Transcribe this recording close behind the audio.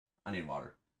I need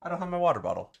water. I don't have my water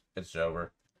bottle. It's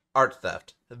over. Art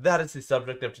theft. That is the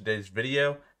subject of today's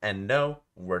video. And no,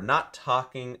 we're not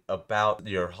talking about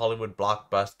your Hollywood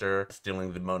blockbuster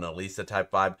stealing the Mona Lisa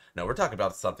type vibe. No, we're talking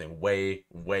about something way,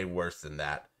 way worse than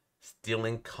that.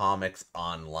 Stealing comics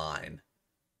online.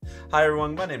 Hi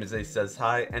everyone, my name is Ace Says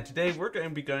Hi, and today we're going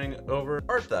to be going over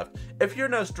art theft. If you're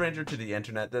no stranger to the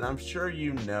internet, then I'm sure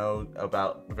you know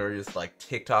about various like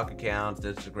TikTok accounts,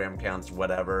 Instagram accounts,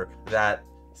 whatever, that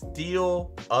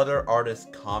steal other artists'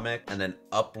 comic and then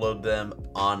upload them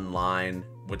online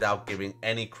without giving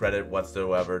any credit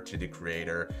whatsoever to the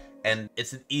creator. And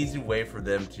it's an easy way for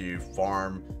them to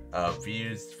farm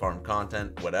views, farm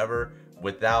content, whatever,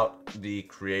 without the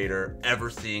creator ever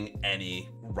seeing any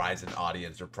rise in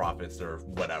audience or profits or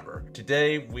whatever.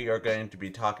 Today we are going to be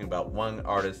talking about one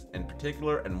artist in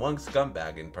particular and one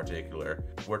scumbag in particular.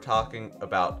 We're talking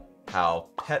about how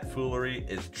Pet Foolery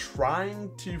is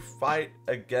trying to fight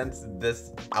against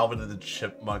this Alvin and the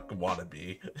Chipmunk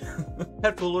wannabe.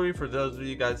 Pet Foolery, for those of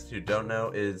you guys who don't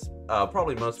know, is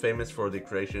probably most famous for the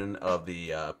creation of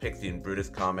the Pixie and Brutus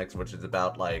comics, which is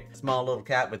about like a small little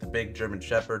cat with a big German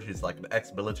Shepherd who's like an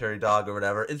ex-military dog or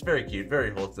whatever. It's very cute,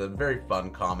 very wholesome, very fun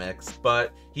comics.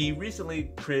 But he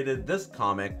recently created this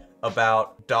comic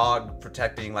about dog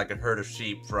protecting like a herd of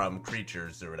sheep from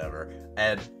creatures or whatever,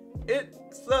 and it's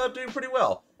doing pretty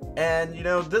well. And you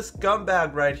know, this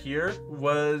scumbag right here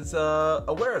was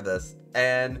aware of this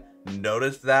and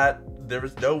noticed that there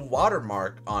was no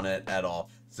watermark on it at all.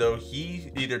 So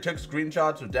he either took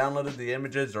screenshots or downloaded the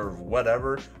images or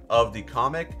whatever of the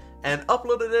comic and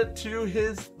uploaded it to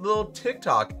his little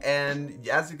TikTok. And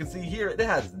as you can see here, it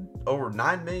has over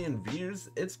 9 million views.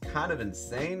 It's kind of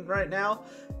insane right now.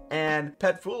 And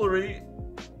Pet Foolery,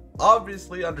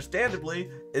 obviously, understandably,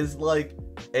 is like,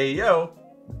 hey yo,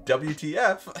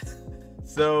 WTF.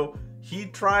 So he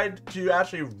tried to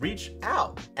actually reach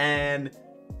out, and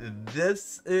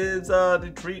this is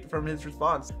the tweet from his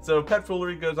response. So Pet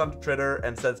Foolery goes onto Twitter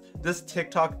and says, "This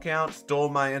TikTok account stole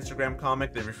my Instagram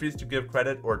comic. They refused to give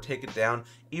credit or take it down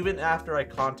even after I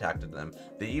contacted them.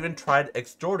 They even tried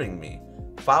extorting me.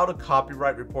 Filed a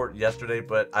copyright report yesterday,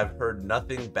 but I've heard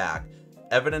nothing back.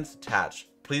 Evidence attached.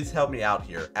 Please help me out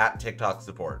here, at TikTok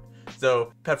support."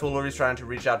 So Pet Foolery is trying to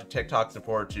reach out to TikTok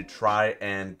support to try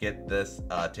and get this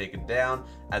taken down.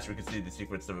 As we can see, the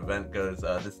sequence of event goes,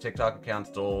 this TikTok account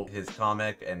stole his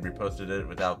comic and reposted it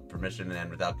without permission and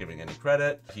without giving any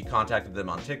credit. He contacted them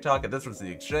on TikTok, and this was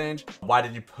the exchange. "Why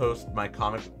did you post my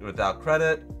comic without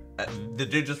credit?" The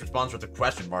dude just responds with a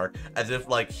question mark, as if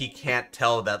like he can't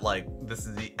tell that like this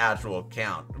is the actual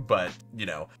account. But you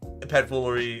know, Pet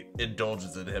Foolery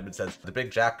indulges in him and says, "The Big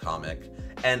Jack comic."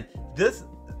 And this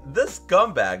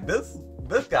scumbag,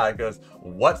 this guy goes,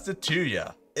 "What's it to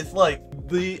ya?" It's like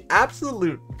the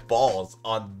absolute balls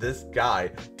on this guy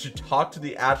to talk to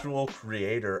the actual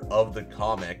creator of the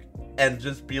comic and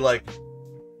just be like,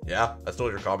 "Yeah, I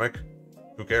stole your comic.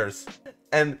 Who cares?"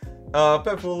 And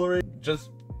Pet Foolery,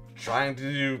 just trying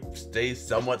to stay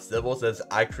somewhat civil, says,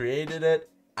 "I created it.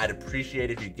 I'd appreciate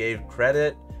if you gave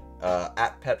credit.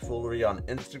 At Pet Foolery on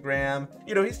Instagram."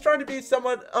 You know, he's trying to be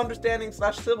somewhat understanding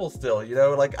 / civil still, you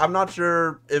know, like I'm not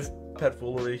sure if Pet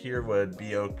Foolery here would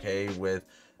be okay with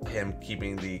him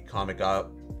keeping the comic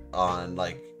up on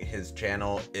like his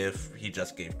channel if he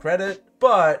just gave credit.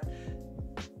 But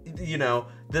you know,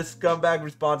 this scumbag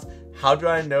responds, "How do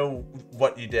I know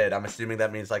what you did?" I'm assuming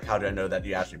that means like, how do I know that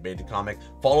you actually made the comic?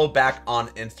 "Follow back on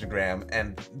Instagram,"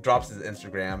 and drops his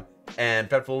Instagram, and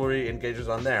Pet Foolery engages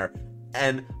on there.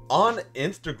 And on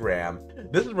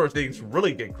Instagram, this is where things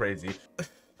really get crazy.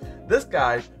 This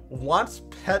guy wants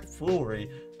Pet Foolery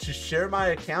to share my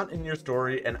account in your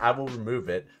story and I will remove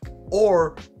it,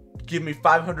 or give me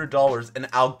 $500 and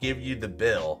I'll give you the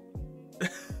bill.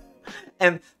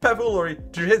 And Pet Foolery,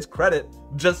 to his credit,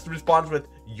 just responds with,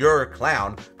 "You're a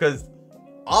clown," because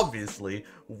obviously,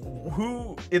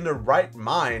 who in their right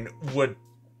mind would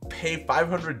pay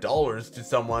 $500 to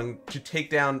someone to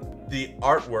take down the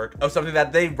artwork of something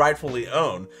that they rightfully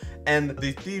own? And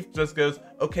the thief just goes,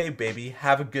 "Okay, baby,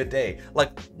 have a good day."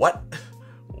 Like, what?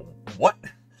 What?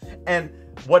 And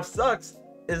what sucks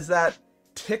is that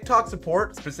TikTok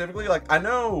support specifically, like, I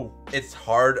know it's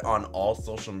hard on all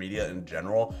social media in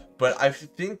general, but I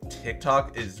think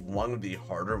TikTok is one of the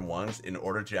harder ones in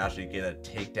order to actually get a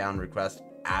takedown request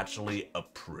actually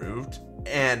approved.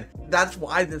 And that's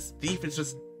why this thief is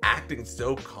just acting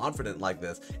so confident like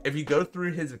this? If you go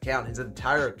through his account, his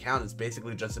entire account is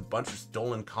basically just a bunch of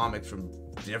stolen comics from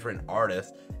different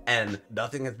artists, and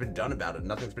nothing has been done about it.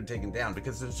 Nothing's been taken down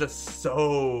because there's just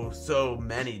so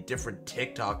many different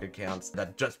TikTok accounts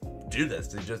that just do this.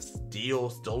 They just steal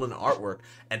stolen artwork,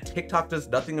 and TikTok does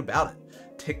nothing about it.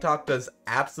 TikTok does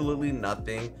absolutely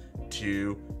nothing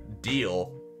to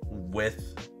deal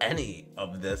with any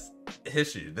of this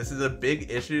issue. This is a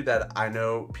big issue that I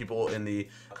know people in the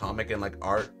comic and like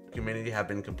art community have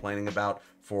been complaining about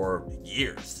for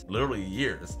years, literally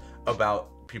years,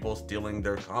 about people stealing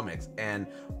their comics. And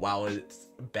while it's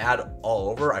bad all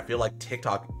over, I feel like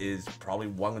TikTok is probably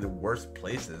one of the worst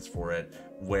places for it,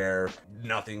 where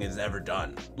nothing is ever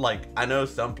done. Like, I know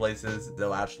some places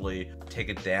they'll actually take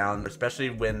it down, especially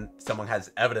when someone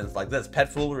has evidence like this. Pet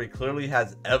Foolery clearly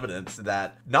has evidence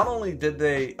that not only did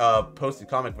they post the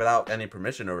comic without any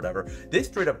permission or whatever, they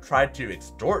straight up tried to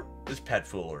extort this Pet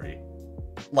Foolery.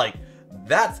 Like,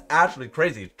 that's actually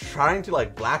crazy. Trying to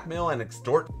like blackmail and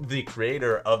extort the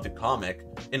creator of the comic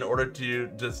in order to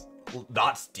just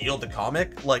not steal the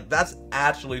comic, like, that's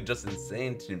actually just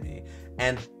insane to me.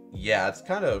 And yeah, it's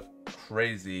kind of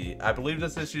crazy. I believe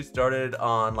this issue started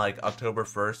on like October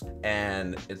 1st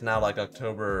and it's now like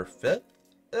October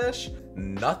 5th-ish.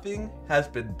 Nothing has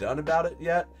been done about it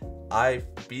yet. I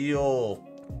feel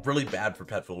really bad for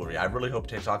Pet Foolery. I really hope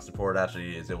TikTok support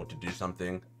actually is able to do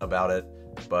something about it,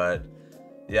 but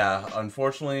yeah,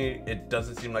 unfortunately, it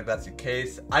doesn't seem like that's the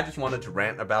case. I just wanted to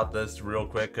rant about this real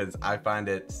quick because I find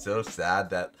it so sad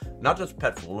that not just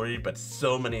Pet Foolery, but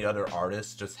so many other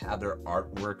artists just have their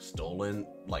artwork stolen,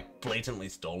 like blatantly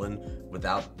stolen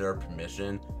without their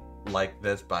permission like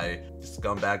this by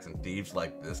scumbags and thieves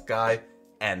like this guy,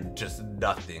 and just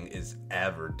nothing is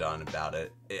ever done about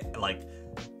it. It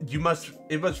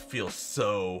must feel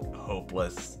so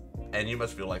hopeless. And you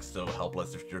must feel like so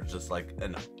helpless if you're just like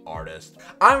an artist.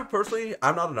 I'm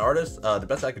not an artist. The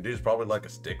best I could do is probably like a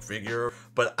stick figure,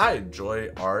 but I enjoy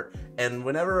art. And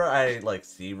whenever I like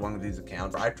see one of these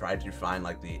accounts, I try to find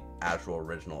like the actual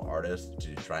original artist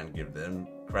to try and give them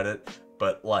credit.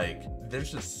 But like,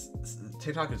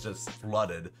 TikTok is just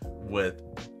flooded with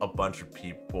a bunch of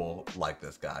people like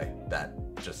this guy that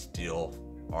just steal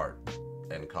art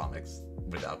and comics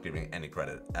without giving any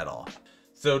credit at all.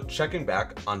 So checking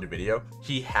back on the video,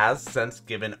 he has since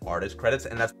given artist credits,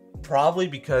 and that's probably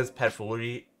because Pet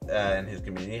Foolery and his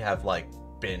community have like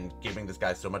been giving this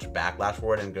guy so much backlash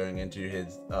for it and going into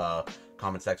his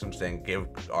comment section saying give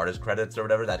artist credits or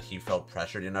whatever, that he felt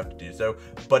pressured enough to do so.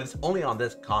 But it's only on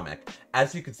this comic.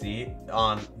 As you can see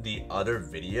on the other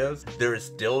videos, there is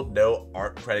still no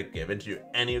art credit given to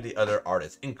any of the other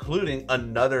artists, including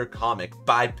another comic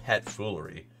by Pet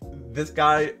Foolery. This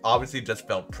guy obviously just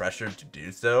felt pressured to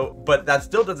do so, but that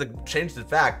still doesn't change the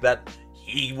fact that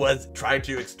he was trying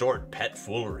to extort Pet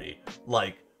Foolery.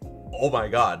 Like, oh my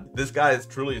god, this guy is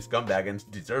truly a scumbag and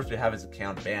deserves to have his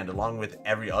account banned, along with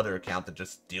every other account that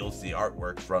just steals the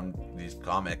artwork from these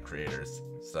comic creators.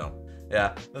 So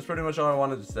yeah, that's pretty much all I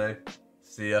wanted to say.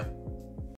 See ya.